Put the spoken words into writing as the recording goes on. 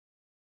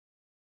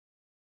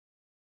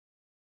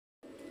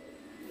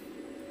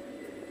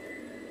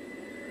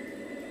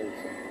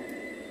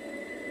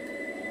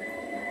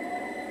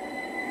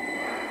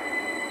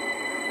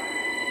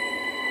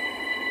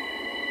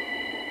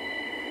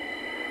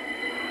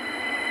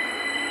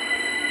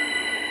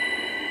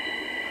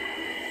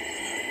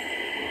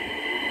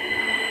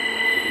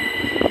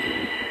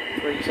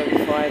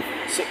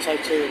375,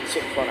 602 and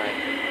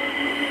 618.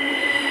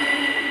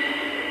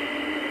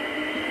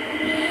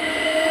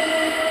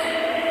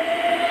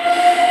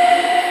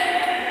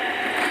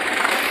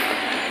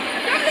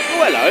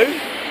 Oh, hello.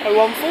 014.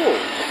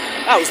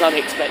 That was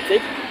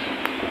unexpected.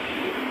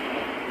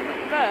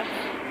 That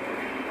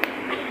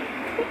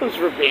was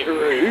a bit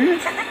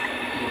rude.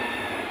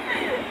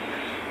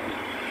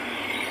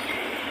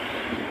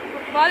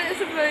 Mine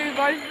is a blue,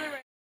 mine is a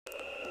red.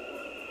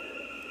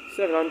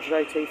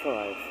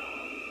 785.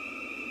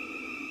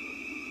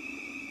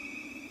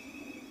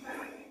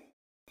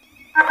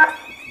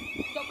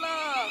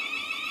 Doppler!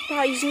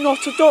 That is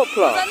not a Doppler. Is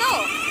that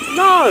not?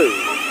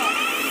 No!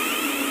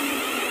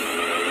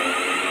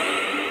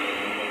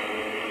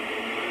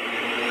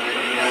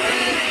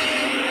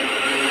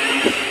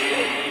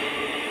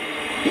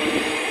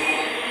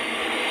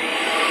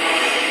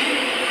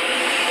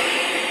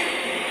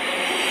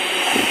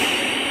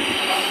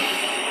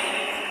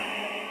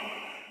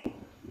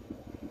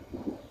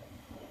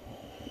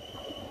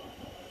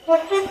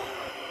 Okay.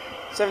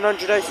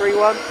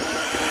 731.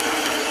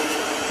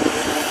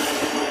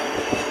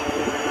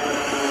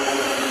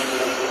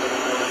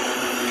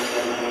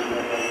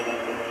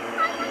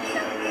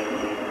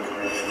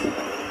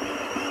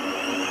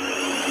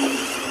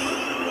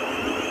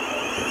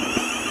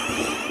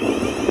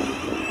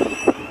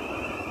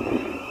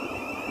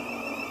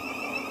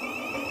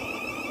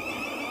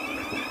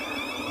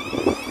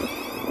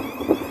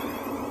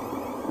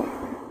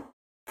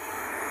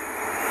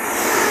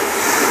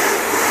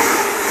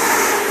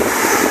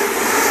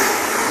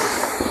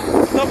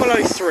 Double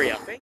 03, I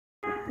think.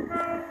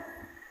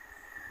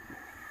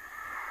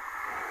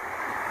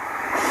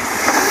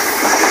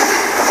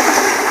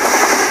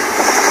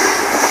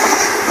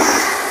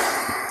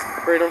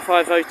 Freedom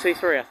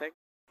 5023, I think.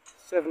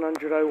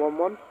 700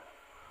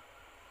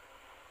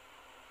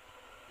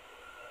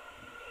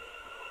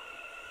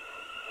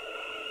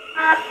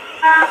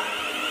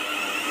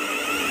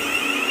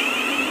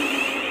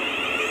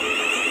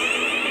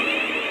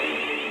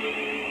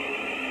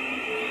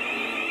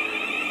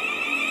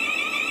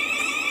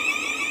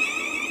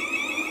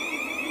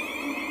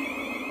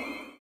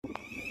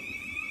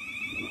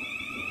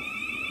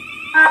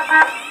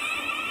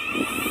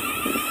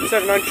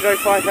 700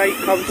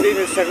 comes in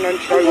and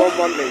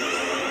 700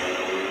 leaves.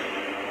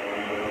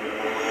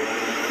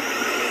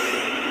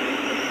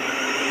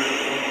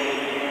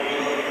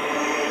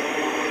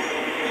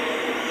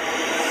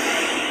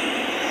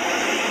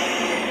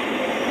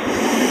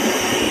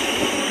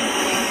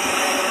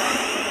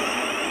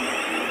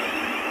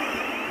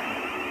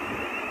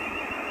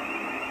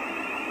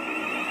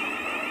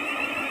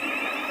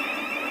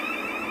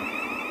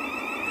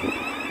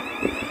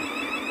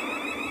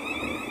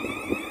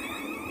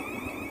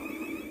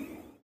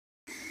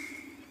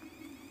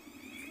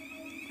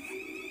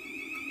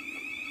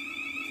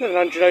 Seven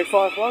hundred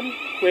 051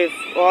 with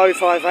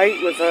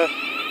 058 with a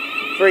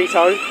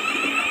 3-tone.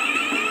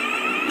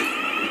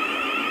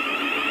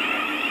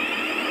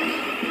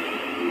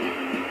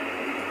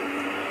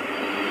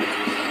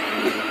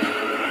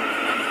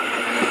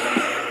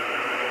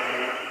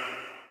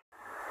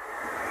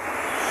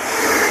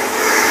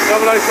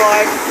 Double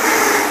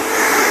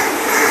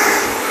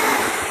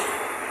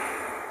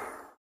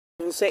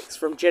 05 6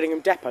 from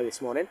Gillingham Depot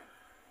this morning.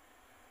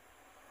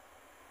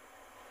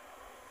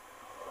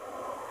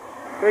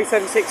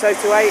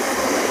 376028.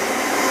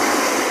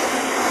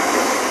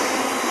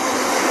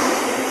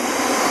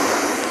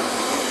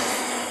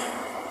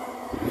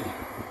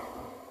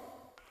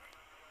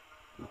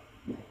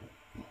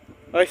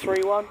 Oh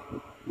 31.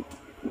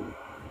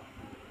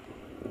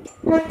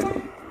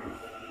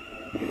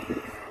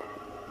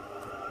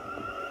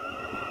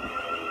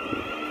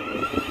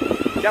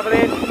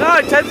 Javelin.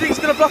 No, Thamesling's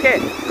gonna block it.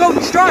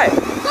 Golden Stripe.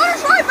 Golden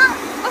Stripe,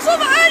 I saw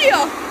that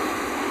earlier.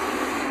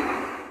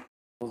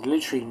 There's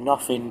literally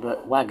nothing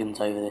but wagons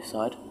over this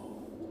side.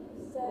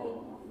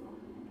 So,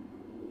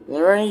 Are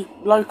there any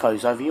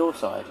locos over your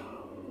side?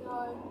 no.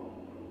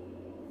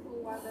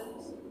 All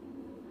wagons.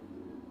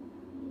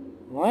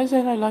 Why is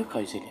there no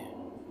locos in here?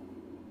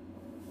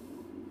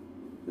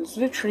 There's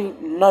literally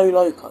no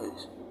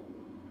locos.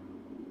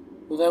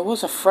 Well, there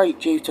was a freight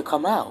due to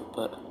come out,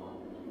 but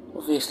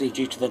obviously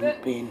due to them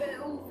being... But it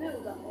all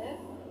filled up here.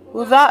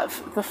 Well,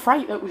 the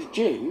freight that was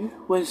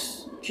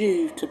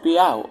due to be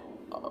out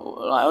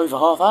like over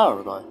half hour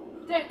ago.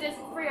 There's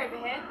 3 over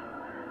here.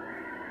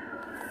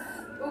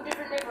 All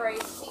different liveries,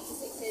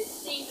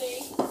 66s,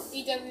 DB,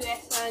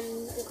 EWS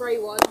and the grey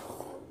one.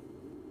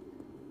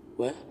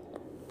 Where?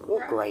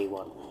 What grey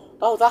one?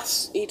 Oh,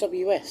 that's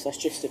EWS. That's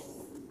just a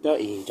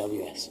dirty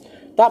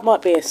EWS. That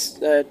might be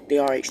the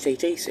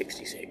RHTT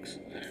 66.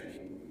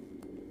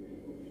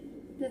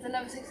 There's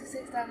another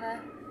 66 down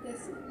there.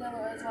 There's another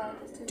as well.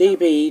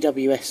 DB,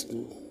 EWS.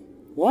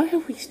 Why are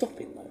we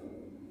stopping though?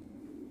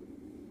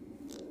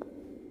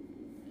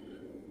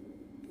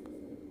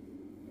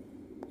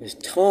 There's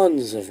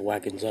tons of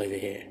wagons over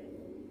here.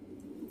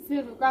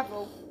 Filled with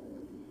gravel.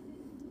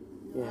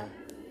 Yeah.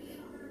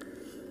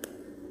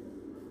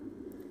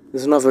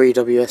 There's another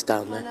EWS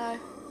down I there. know.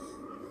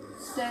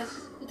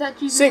 Is that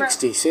GV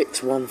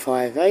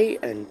 66158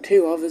 and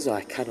 2 others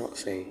I cannot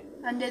see.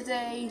 And there's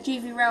a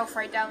GV rail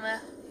freight down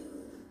there.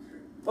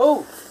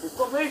 Oh, we've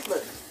got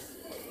movement.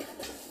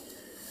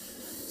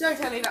 Don't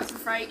tell me that's a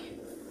freight.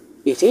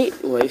 It is?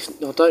 Well, I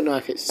don't know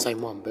if it's the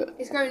same one, but...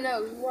 It's going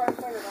no, it's right in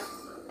front of us.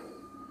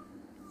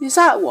 Is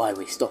that why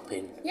we're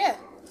stopping? Yeah.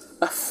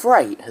 A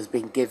freight has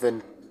been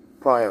given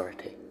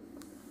priority.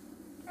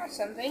 That's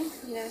something,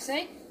 you never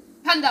say.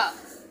 Panda!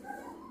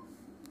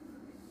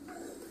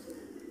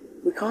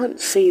 We can't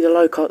see the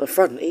loco at the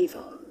front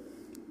either.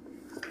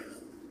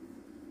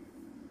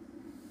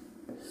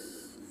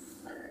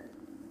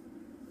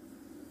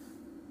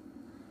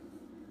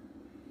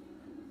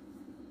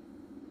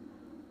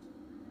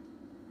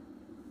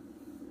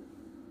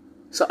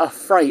 So a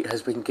freight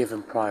has been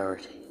given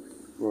priority.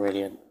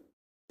 Brilliant.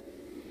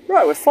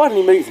 Right, we're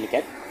finally moving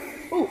again.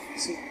 Oh,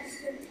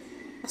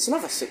 that's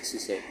another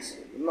 66.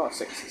 Not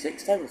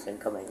 66, everything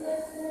coming.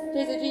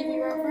 There's a GV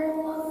rail freight.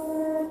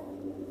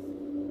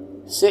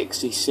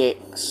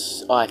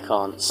 66, I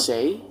can't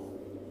see.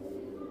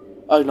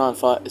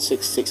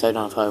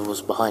 66095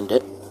 was behind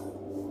it.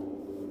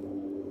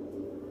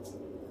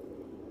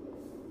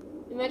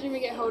 Imagine we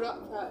get hold up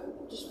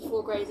just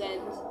before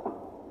Gravesend.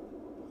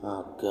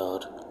 Oh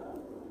god.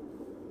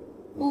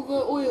 All the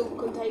oil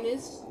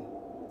containers.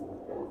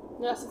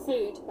 No, that's the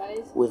food, that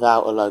is.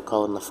 Without a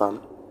loco on the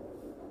front.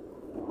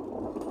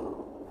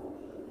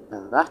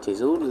 And that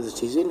is all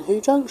that is in Who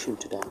Junction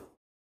today.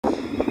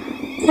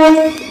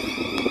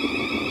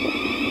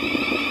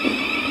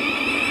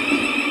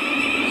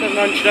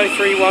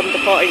 700-031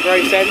 departing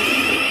Gravesend.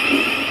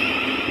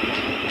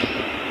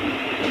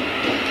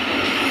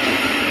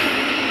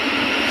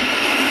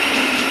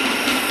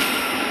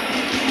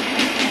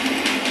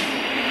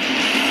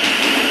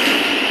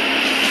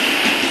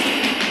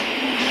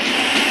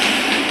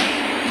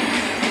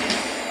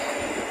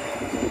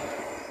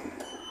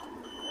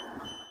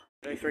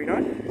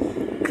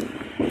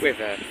 With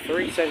a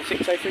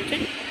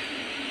 376032.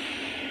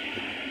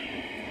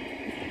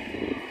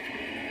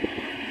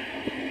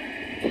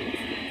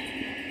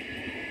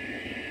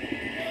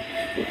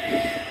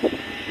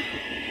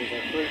 With a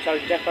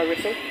 3-tone depot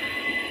whistle.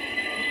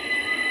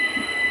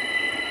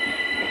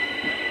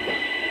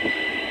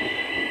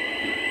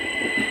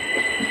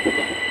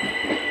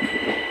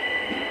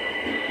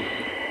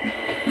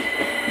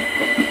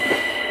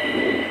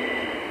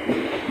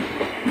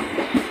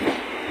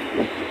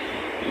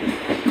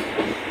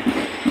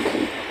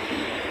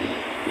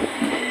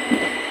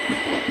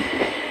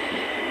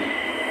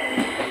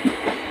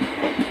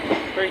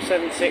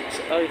 Seven six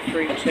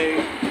 032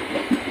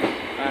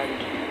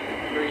 and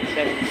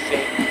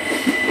 376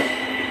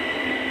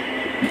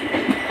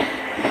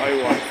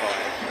 015.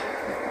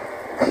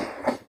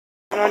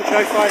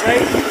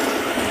 90058.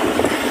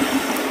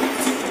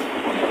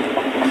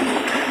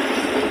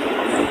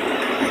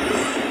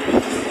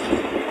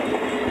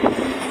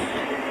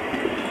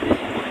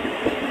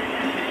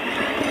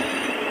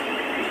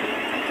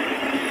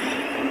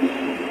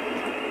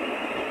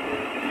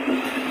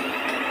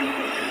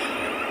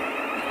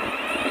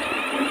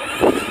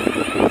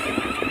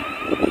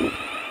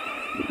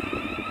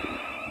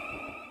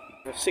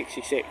 A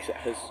 66 that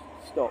has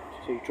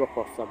stopped to drop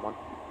off someone.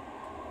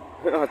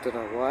 I don't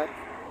know why.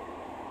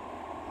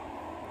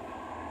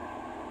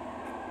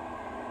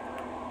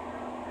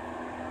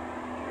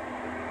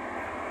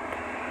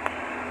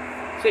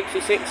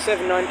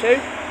 $66,792.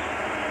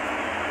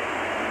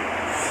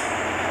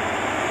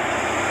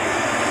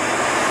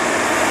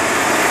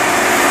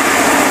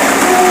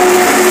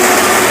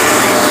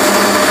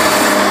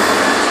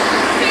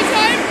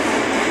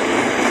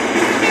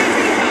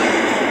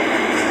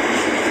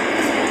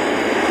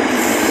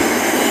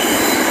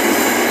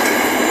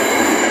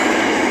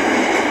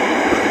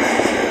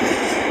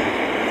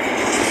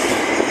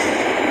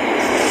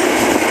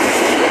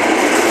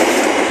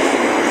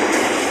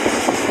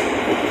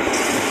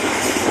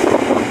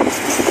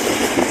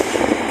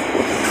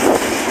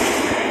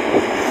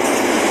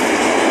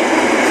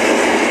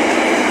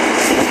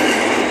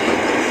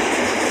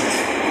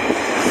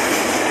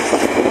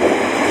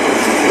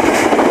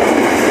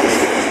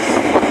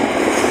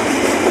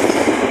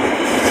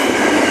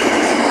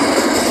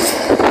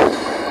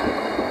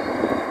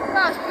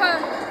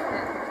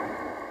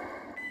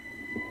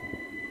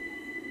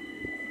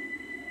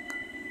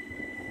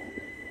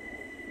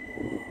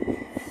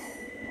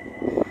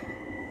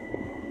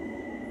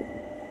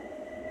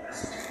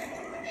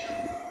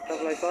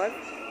 Five.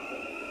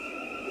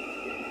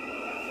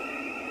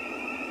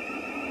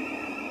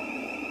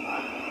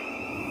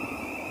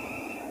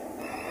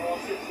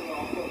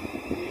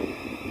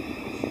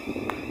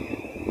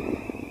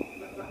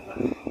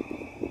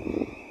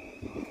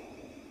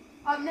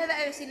 I've never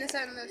ever seen a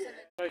 707.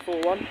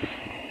 041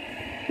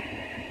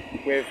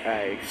 with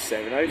a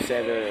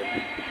 707.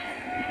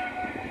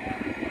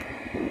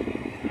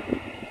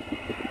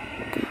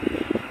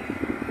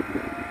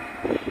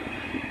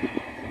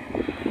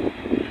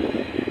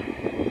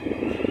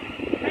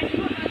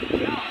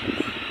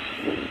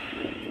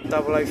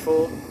 Double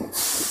 04.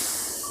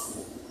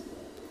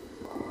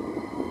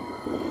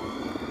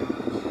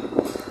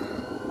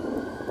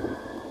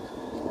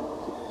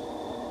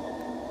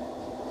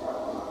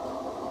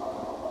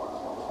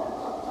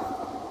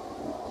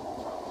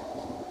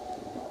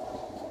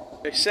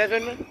 So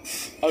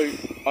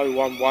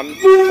 70011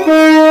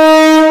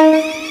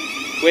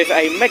 with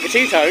a mega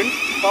two-tone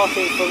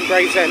parking from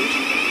Gravesend.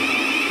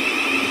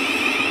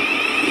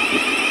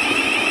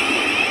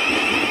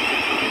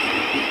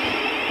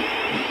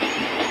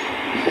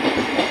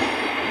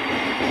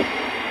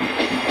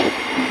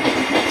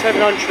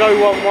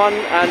 $700,011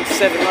 and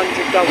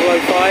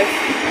 $700,005.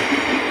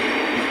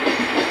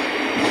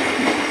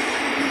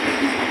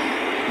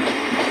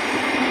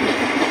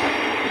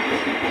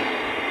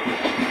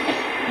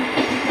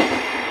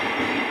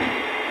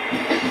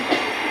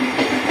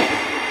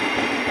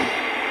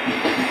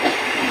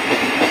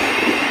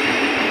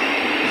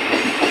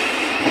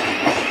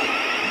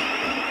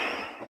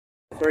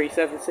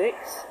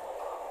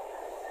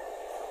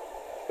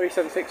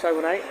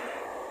 $376,018.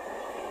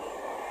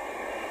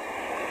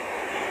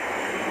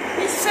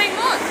 It's the same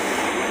one.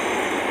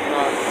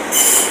 No.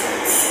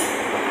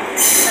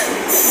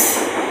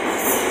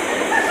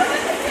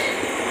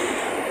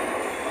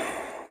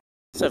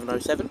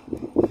 707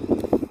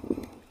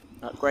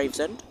 at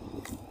Gravesend.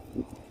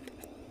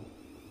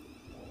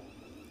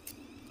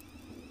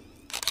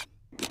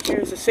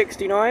 Here's a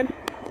 69.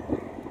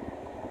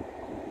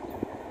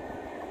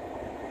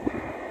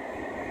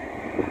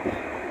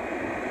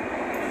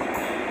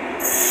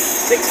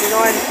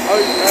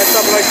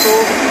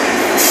 $69,004.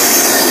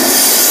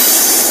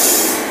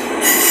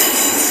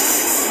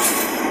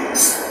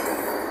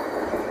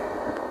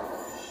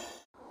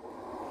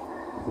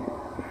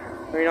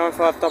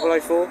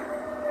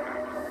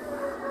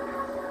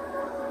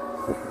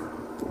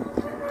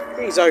 $395,004.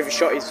 He's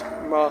overshot his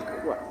mark.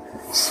 Well,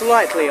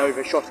 slightly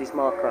overshot his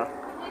marker.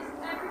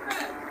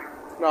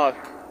 No.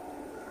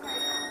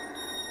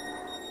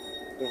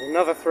 There's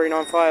another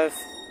 395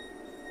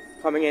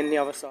 coming in the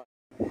other side.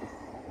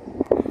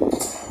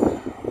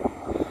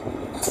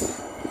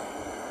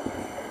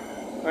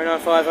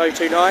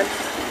 $395,029.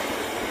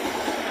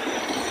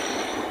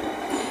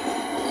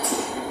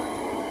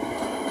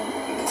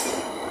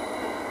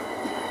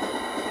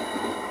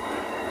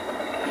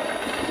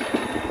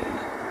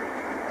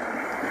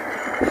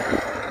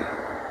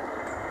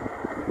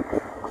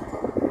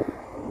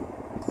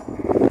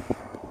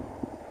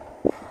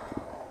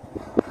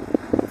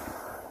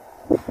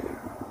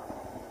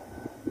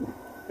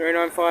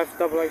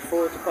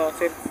 $395,004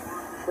 departing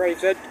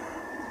Gravesend.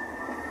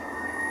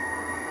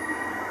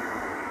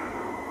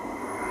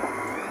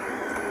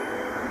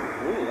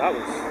 Ooh, that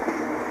was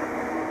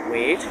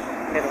weird.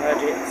 Never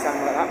heard it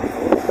sound like that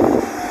before.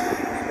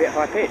 It's a bit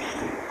high pitched.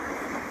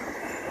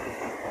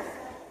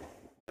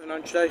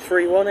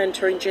 $700,031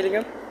 entering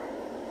Gillingham.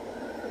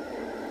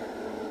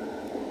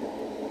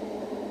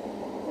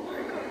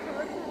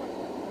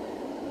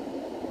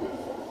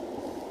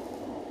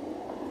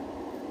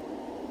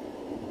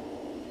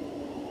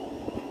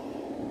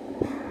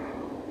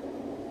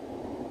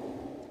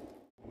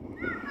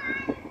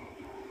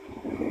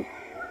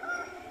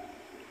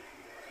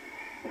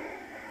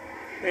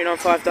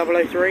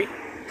 $395,003.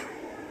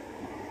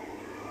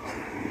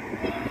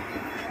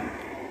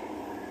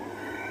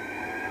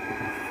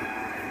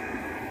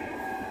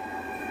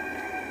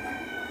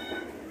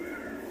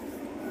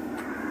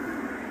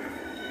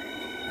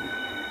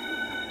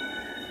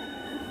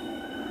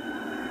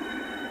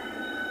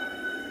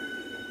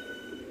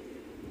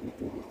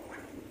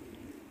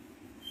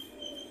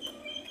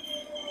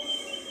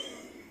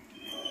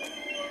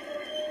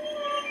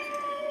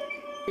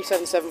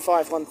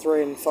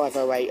 $377,513 and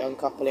 $508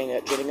 uncoupling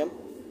at Gillingham.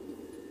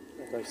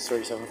 There goes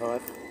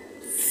 375.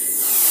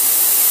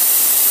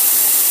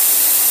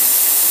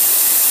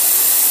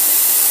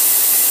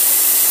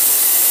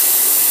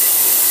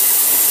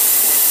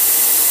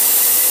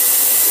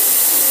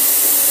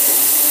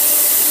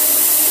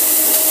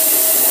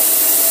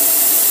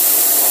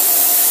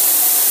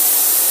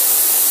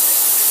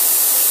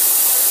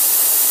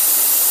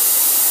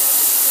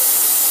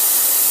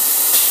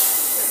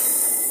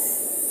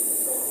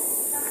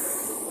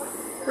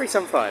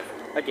 $375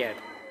 again.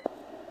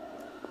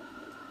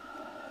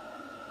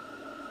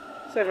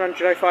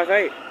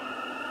 $700,058.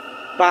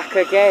 Back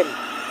again.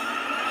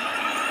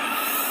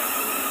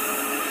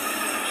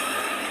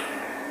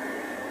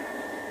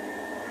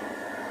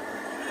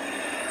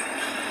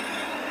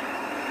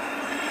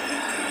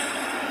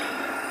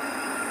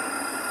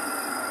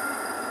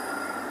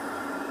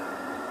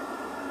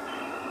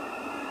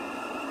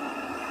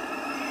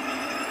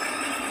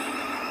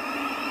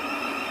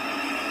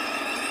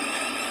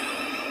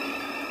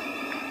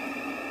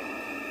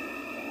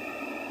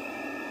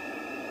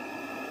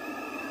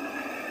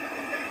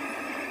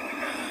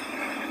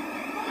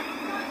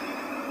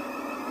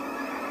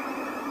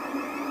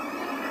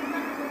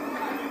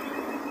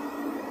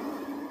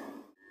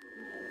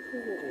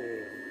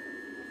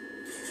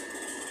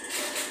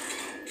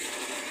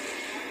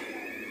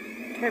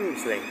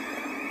 Hemsley.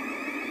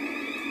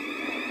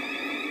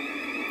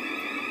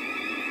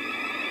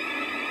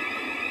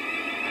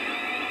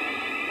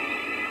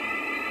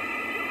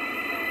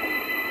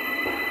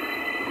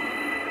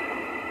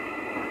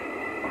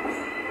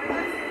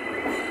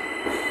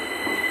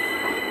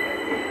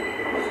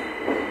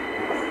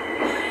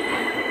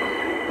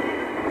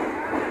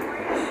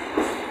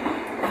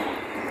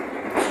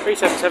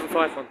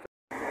 37751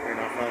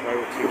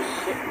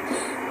 395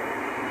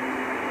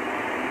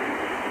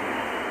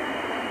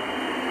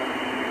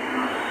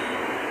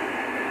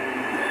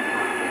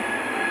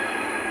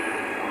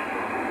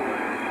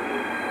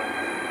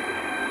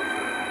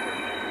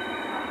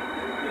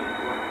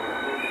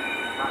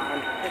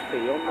 and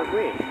Peppy on the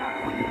rig.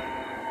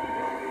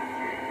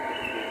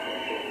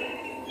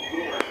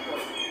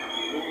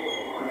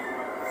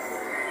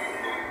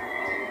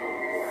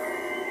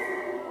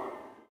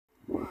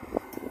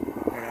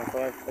 Now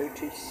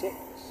 5026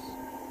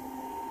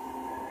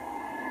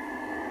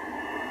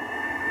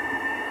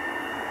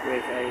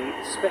 with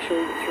a special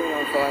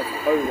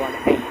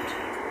 395018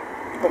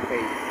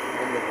 copy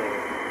on the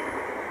board.